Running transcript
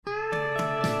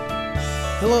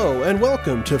Hello and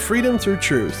welcome to Freedom Through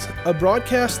Truth, a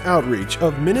broadcast outreach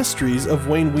of Ministries of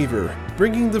Wayne Weaver,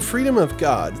 bringing the freedom of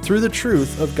God through the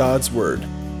truth of God's Word.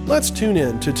 Let's tune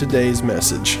in to today's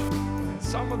message.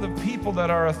 Some of the people that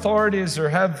are authorities or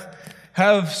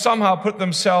have somehow put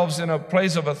themselves in a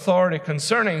place of authority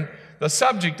concerning the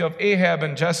subject of Ahab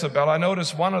and Jezebel, I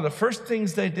noticed one of the first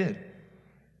things they did,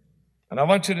 and I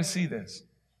want you to see this.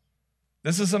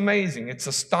 This is amazing. It's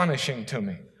astonishing to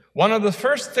me. One of the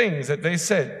first things that they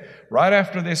said right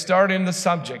after they started in the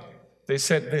subject, they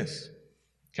said this.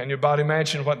 Can you about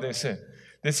imagine what they said?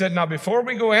 They said, now before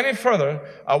we go any further,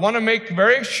 I want to make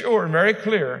very sure and very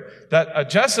clear that a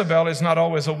Jezebel is not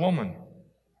always a woman.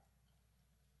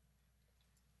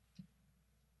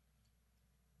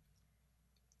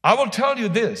 I will tell you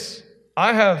this.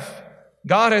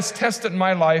 God has tested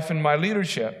my life and my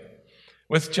leadership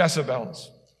with Jezebels.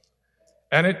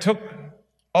 And it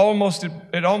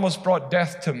almost brought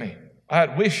death to me. I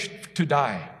had wished to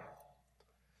die.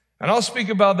 And I'll speak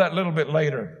about that a little bit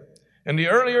later. In the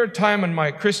earlier time in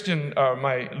my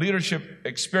my leadership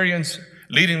experience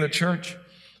leading the church,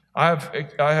 I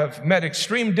have met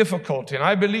extreme difficulty, and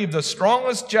I believe the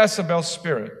strongest Jezebel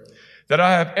spirit that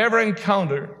I have ever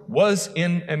encountered was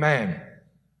in a man.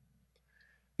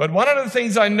 But one of the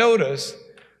things I noticed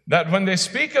that when they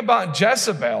speak about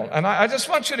Jezebel, and I just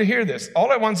want you to hear this,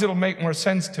 all at once it'll make more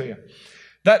sense to you,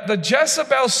 that the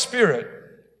Jezebel spirit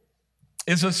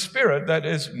is a spirit that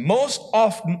is most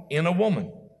often in a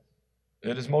woman.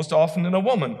 It is most often in a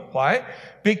woman. Why?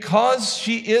 Because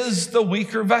she is the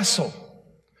weaker vessel.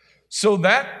 So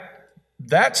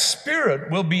that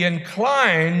spirit will be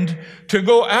inclined to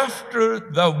go after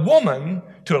the woman,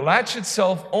 to latch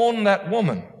itself on that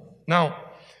woman. Now,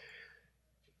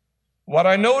 what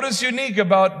I notice unique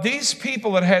about these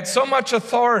people that had so much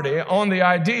authority on the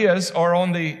ideas or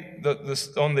on the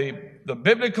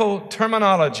biblical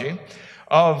terminology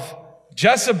of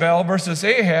Jezebel versus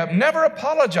Ahab never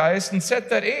apologized and said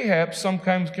that Ahab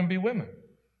sometimes can be women.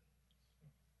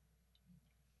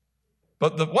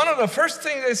 But one of the first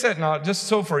things they said, now just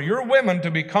so for your women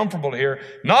to be comfortable here,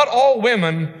 not all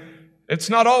women, it's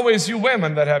not always you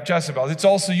women that have Jezebels, it's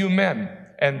also you men.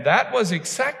 And that was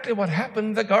exactly what happened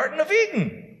in the Garden of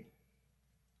Eden.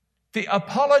 The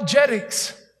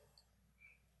apologetics.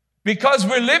 Because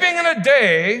we're living in a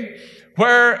day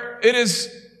where it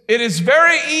is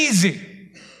very easy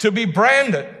to be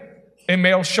branded a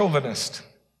male chauvinist.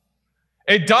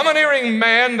 A domineering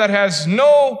man that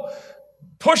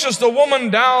pushes the woman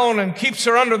down and keeps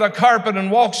her under the carpet and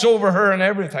walks over her and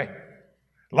everything,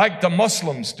 like the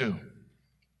Muslims do.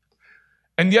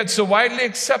 And yet so widely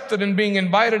accepted and being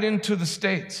invited into the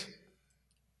States.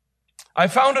 I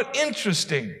found it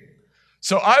interesting.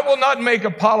 So I will not make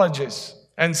apologies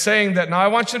and saying that. Now I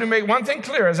want you to make one thing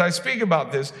clear as I speak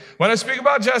about this. When I speak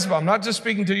about Jezebel, I'm not just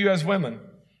speaking to you as women.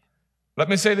 Let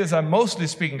me say this, I'm mostly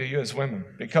speaking to you as women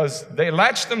because they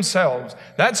latch themselves,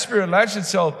 that spirit latches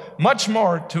itself much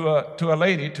more to a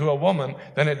lady, to a woman,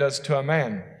 than it does to a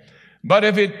man. But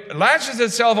if it latches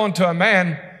itself onto a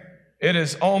man, it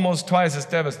is almost twice as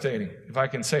devastating, if I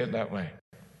can say it that way.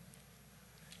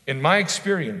 In my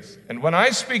experience, and when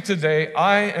I speak today,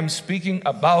 I am speaking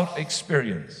about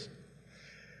experience.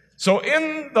 So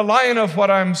in the line of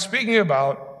what I'm speaking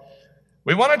about,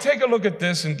 we want to take a look at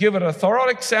this and give it a thorough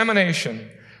examination,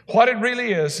 what it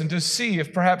really is, and to see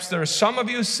if perhaps there are some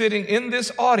of you sitting in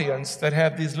this audience that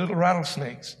have these little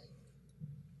rattlesnakes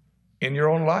in your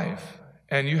own life,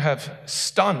 and you have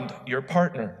stunned your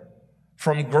partner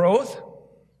from growth.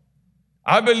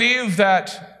 I believe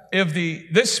that if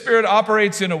this spirit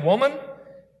operates in a woman,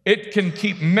 it can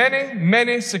keep many,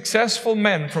 many successful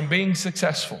men from being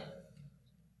successful.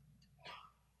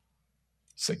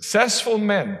 Successful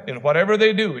men in whatever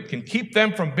they do, it can keep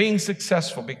them from being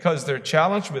successful because they're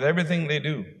challenged with everything they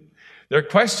do. They're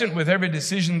questioned with every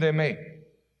decision they make.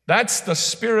 That's the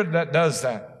spirit that does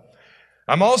that.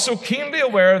 I'm also keenly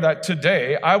aware that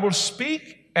today I will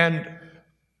speak and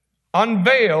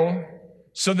unveil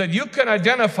so that you can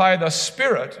identify the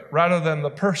spirit rather than the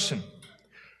person.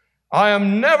 I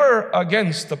am never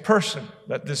against the person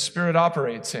that this spirit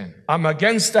operates in. I'm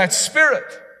against that spirit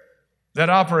that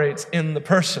operates in the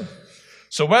person.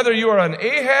 So whether you are an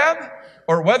Ahab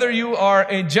or whether you are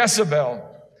a Jezebel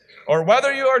or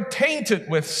whether you are tainted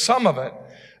with some of it,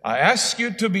 I ask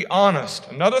you to be honest.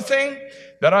 Another thing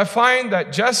that I find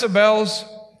that Jezebels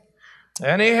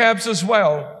and Ahabs as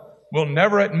well will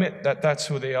never admit that that's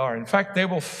who they are. In fact, they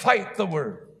will fight the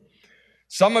word.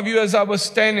 Some of you, as I was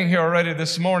standing here already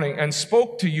this morning and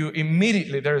spoke to you,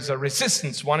 immediately there's a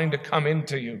resistance wanting to come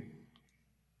into you.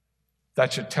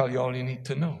 That should tell you all you need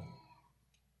to know.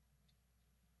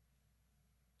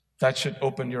 That should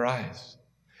open your eyes.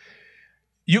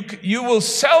 You will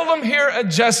seldom hear a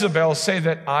Jezebel say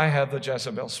that I have the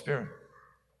Jezebel spirit.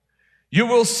 You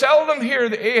will seldom hear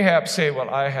the Ahab say, well,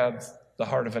 I have the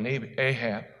heart of an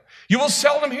Ahab. You will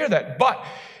seldom hear that. But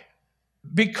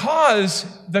because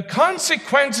the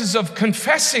consequences of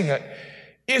confessing it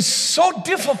is so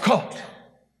difficult,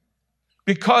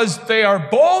 because they are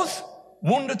both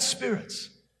wounded spirits.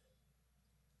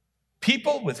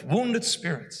 People with wounded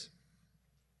spirits.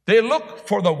 They look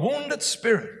for the wounded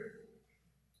spirit.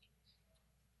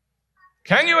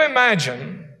 Can you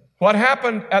imagine what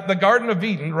happened at the Garden of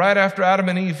Eden right after Adam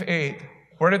and Eve ate?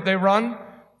 Where did they run?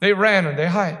 They ran and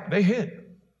they hid.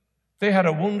 They had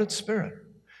a wounded spirit.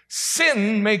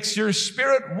 Sin makes your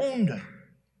spirit wounded.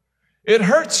 It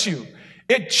hurts you.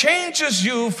 It changes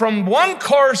you from one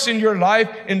course in your life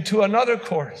into another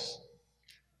course.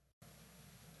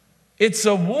 It's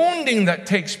a wounding that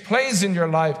takes place in your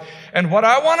life. And what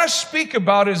I want to speak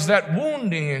about is that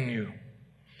wounding in you,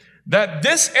 that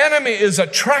this enemy is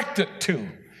attracted to,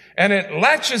 and it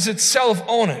latches itself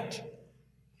on it.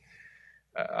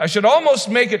 I should almost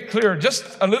make it clear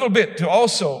just a little bit to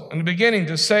also, in the beginning,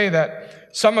 to say that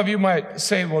some of you might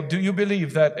say, well, do you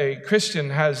believe that a Christian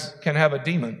can have a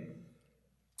demon?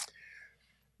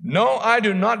 No, I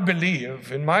do not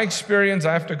believe. In my experience,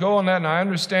 I have to go on that, and I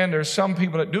understand there's some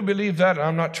people that do believe that, and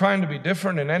I'm not trying to be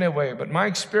different in any way, but my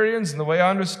experience and the way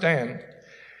I understand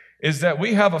is that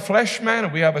we have a flesh man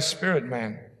and we have a spirit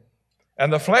man.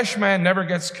 And the flesh man never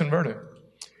gets converted.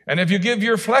 And if you give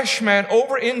your flesh man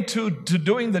over into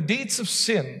doing the deeds of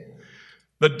sin,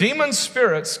 the demon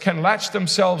spirits can latch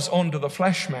themselves onto the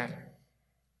flesh man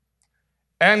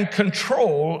and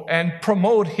control and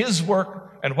promote his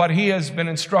work and what he has been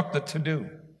instructed to do.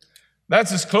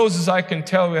 That's as close as I can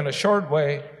tell you in a short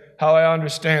way how I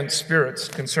understand spirits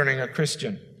concerning a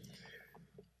Christian.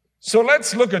 So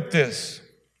let's look at this.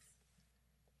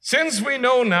 Since we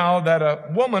know now that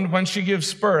a woman, when she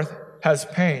gives birth, has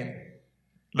pain,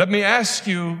 let me ask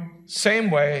you, same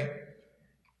way,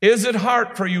 is it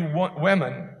hard for you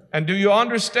women, and do you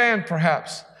understand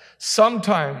perhaps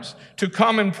sometimes to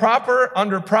come in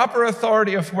under proper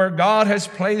authority of where God has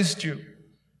placed you?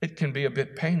 It can be a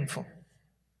bit painful.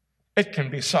 It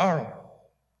can be sorrow.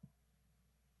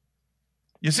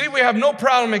 You see, we have no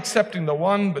problem accepting the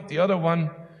one, but the other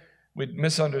one we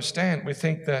misunderstand. We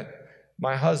think that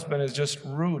my husband is just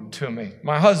rude to me.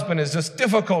 My husband is just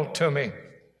difficult to me,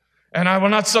 and I will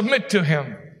not submit to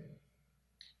him.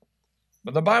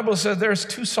 But the Bible says there's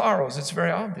two sorrows. It's very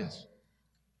obvious.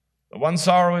 The one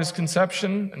sorrow is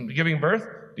conception and giving birth.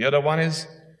 The other one is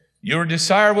your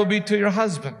desire will be to your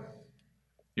husband.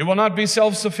 You will not be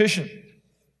self-sufficient.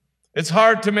 It's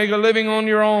hard to make a living on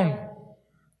your own.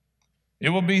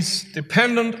 You will be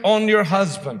dependent on your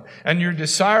husband, and your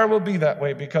desire will be that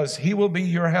way because he will be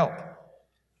your help.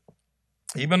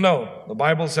 Even though the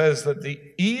Bible says that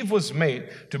Eve was made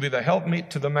to be the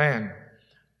helpmeet to the man.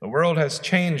 The world has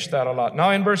changed that a lot.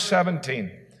 Now in verse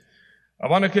 17, I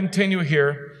want to continue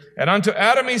here. And unto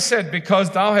Adam he said, because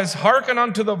thou hast hearkened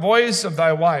unto the voice of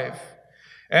thy wife,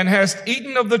 and hast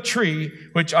eaten of the tree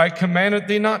which I commanded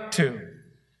thee not to.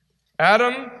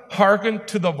 Adam hearkened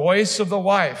to the voice of the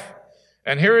wife.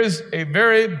 And here is a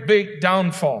very big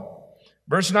downfall.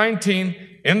 Verse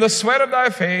 19, in the sweat of thy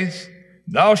face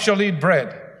thou shalt eat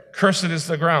bread. Cursed is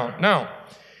the ground. Now,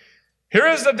 here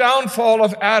is the downfall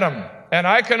of Adam. And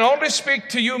I can only speak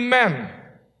to you men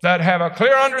that have a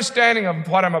clear understanding of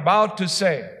what I'm about to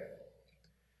say.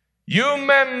 You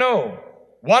men know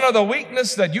one of the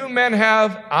weaknesses that you men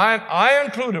have, I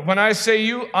included. When I say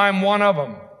you, I'm one of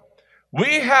them.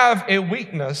 We have a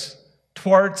weakness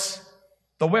towards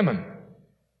the women.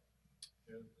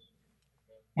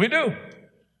 We do.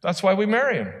 That's why we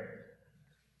marry them.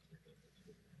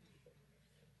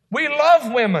 We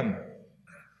love women.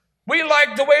 We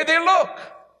like the way they look.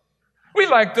 We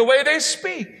like the way they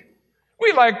speak.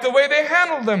 We like the way they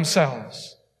handle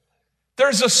themselves.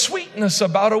 There's a sweetness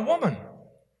about a woman.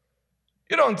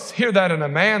 You don't hear that in a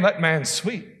man. That man's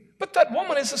sweet. But that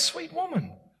woman is a sweet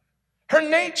woman. Her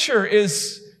nature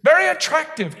is very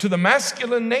attractive to the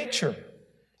masculine nature.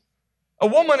 A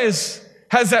woman has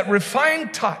that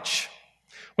refined touch.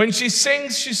 When she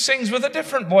sings with a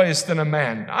different voice than a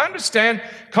man. I understand,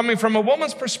 coming from a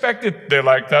woman's perspective, they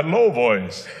like that low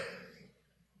voice.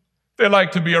 They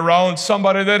like to be around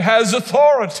somebody that has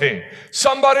authority,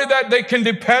 somebody that they can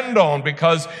depend on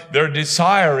because their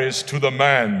desire is to the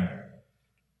man.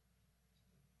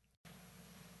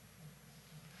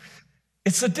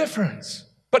 It's a difference.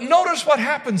 But notice what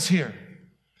happens here.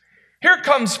 Here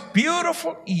comes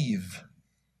beautiful Eve.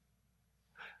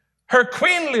 her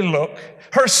queenly look,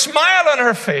 her smile on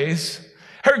her face,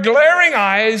 her glaring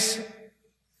eyes,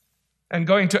 and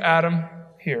going to Adam,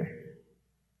 here.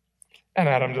 And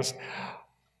Adam just,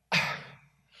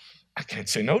 I can't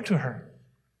say no to her.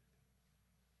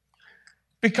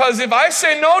 Because if I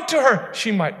say no to her,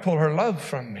 she might pull her love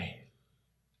from me.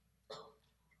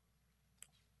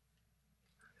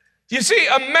 You see,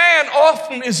 a man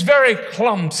often is very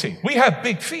clumsy. We have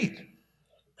big feet.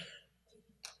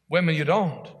 Women, you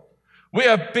don't. We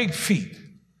have big feet.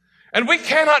 And we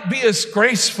cannot be as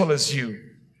graceful as you,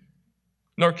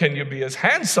 nor can you be as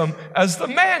handsome as the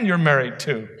man you're married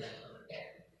to.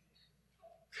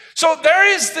 So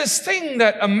there is this thing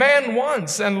that a man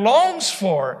wants and longs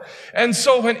for. And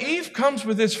so when Eve comes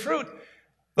with this fruit,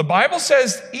 the Bible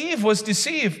says Eve was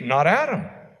deceived, not Adam.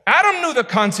 Adam knew the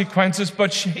consequences,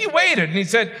 but he waited and he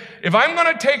said, if I'm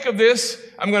going to take of this,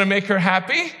 I'm going to make her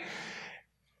happy.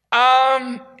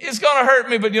 It's going to hurt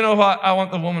me, but you know what? I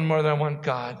want the woman more than I want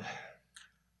God.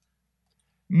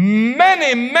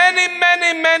 Many, many,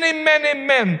 many, many, many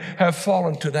men have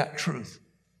fallen to that truth.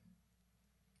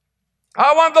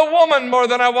 I want the woman more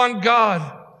than I want God.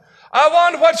 I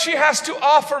want what she has to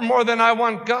offer more than I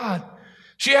want God.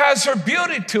 She has her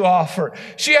beauty to offer.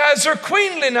 She has her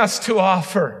queenliness to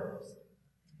offer.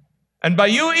 And by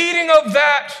you eating of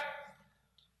that,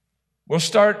 we'll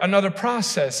start another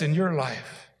process in your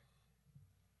life.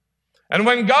 And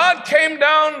when God came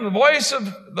down, the voice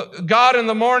of God in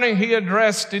the morning, he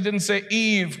didn't say,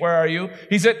 Eve, where are you?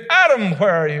 He said, Adam,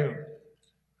 where are you?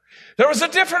 There was a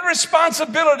different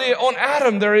responsibility on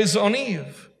Adam there is on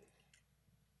Eve.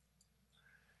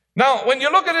 Now, when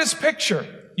you look at this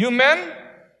picture, you men,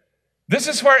 this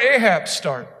is where Ahab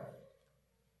starts.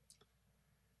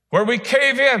 Where we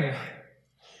cave in.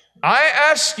 I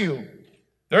ask you,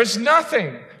 there's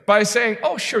nothing by saying,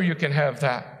 oh, sure, you can have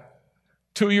that.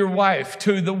 To your wife,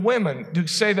 to the women, to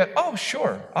say that, oh,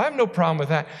 sure, I have no problem with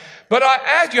that. But I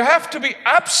ask, you have to be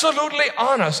absolutely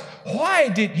honest. Why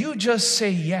did you just say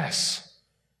yes?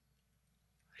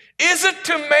 Is it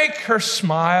to make her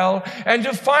smile and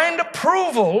to find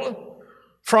approval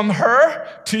from her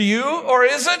to you, or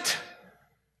is it?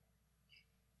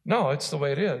 No, it's the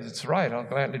way it is. It's right. I'll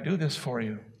gladly do this for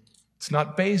you. It's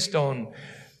not based on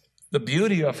the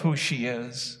beauty of who she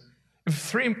is. If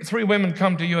three women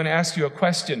come to you and ask you a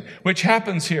question, which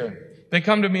happens here, they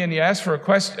come to me and you ask for a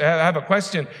question, have a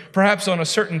question, perhaps on a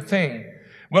certain thing.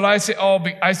 Will I say, oh,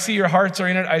 I see your hearts are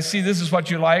in it. I see this is what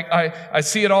you like. I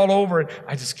see it all over.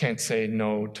 I just can't say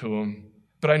no to them.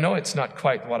 But I know it's not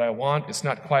quite what I want. It's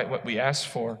not quite what we asked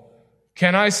for.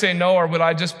 Can I say no, or will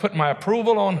I just put my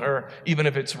approval on her, even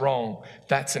if it's wrong?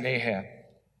 That's an Ahab.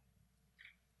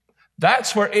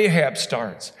 That's where Ahab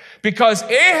starts. Because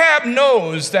Ahab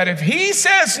knows that if he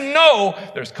says no,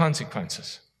 there's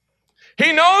consequences.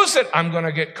 He knows that I'm going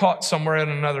to get caught somewhere in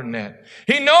another net.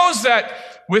 He knows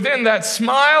that within that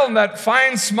smile, and that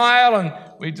fine smile, and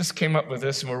we just came up with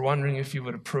this and we're wondering if you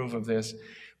would approve of this.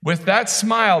 With that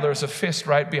smile, there's a fist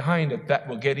right behind it that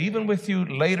will get even with you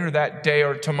later that day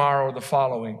or tomorrow or the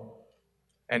following.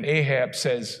 And Ahab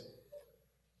says,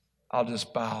 I'll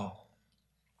just bow.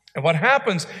 And what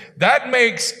happens, that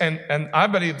makes, and I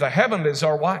believe the heavenlies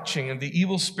are watching and the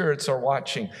evil spirits are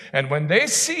watching. And when they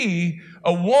see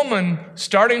a woman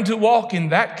starting to walk in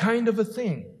that kind of a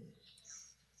thing,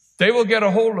 they will get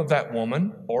a hold of that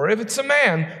woman, or if it's a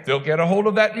man, they'll get a hold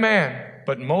of that man.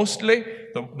 But mostly,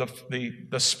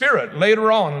 the spirit,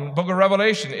 later on in the book of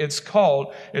Revelation, it's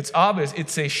obvious,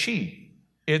 it's a she.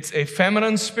 It's a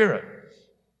feminine spirit.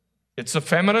 It's a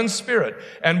feminine spirit.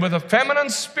 And with a feminine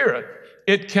spirit,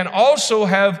 it can also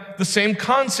have the same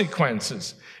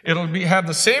consequences. It'll have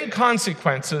the same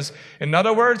consequences. In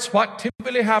other words, what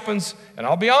typically happens, and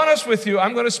I'll be honest with you,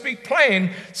 I'm going to speak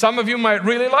plain. Some of you might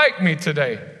really like me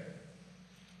today.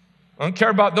 I don't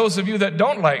care about those of you that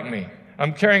don't like me.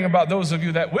 I'm caring about those of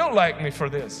you that will like me for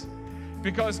this.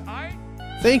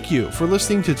 Thank you for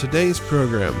listening to today's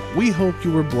program. We hope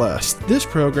you were blessed. This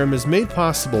program is made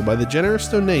possible by the generous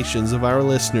donations of our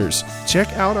listeners. Check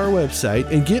out our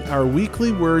website and get our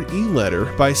weekly word e-letter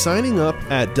by signing up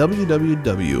at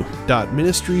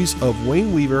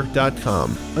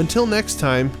www.ministriesofwayneweaver.com. Until next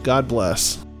time, God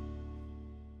bless.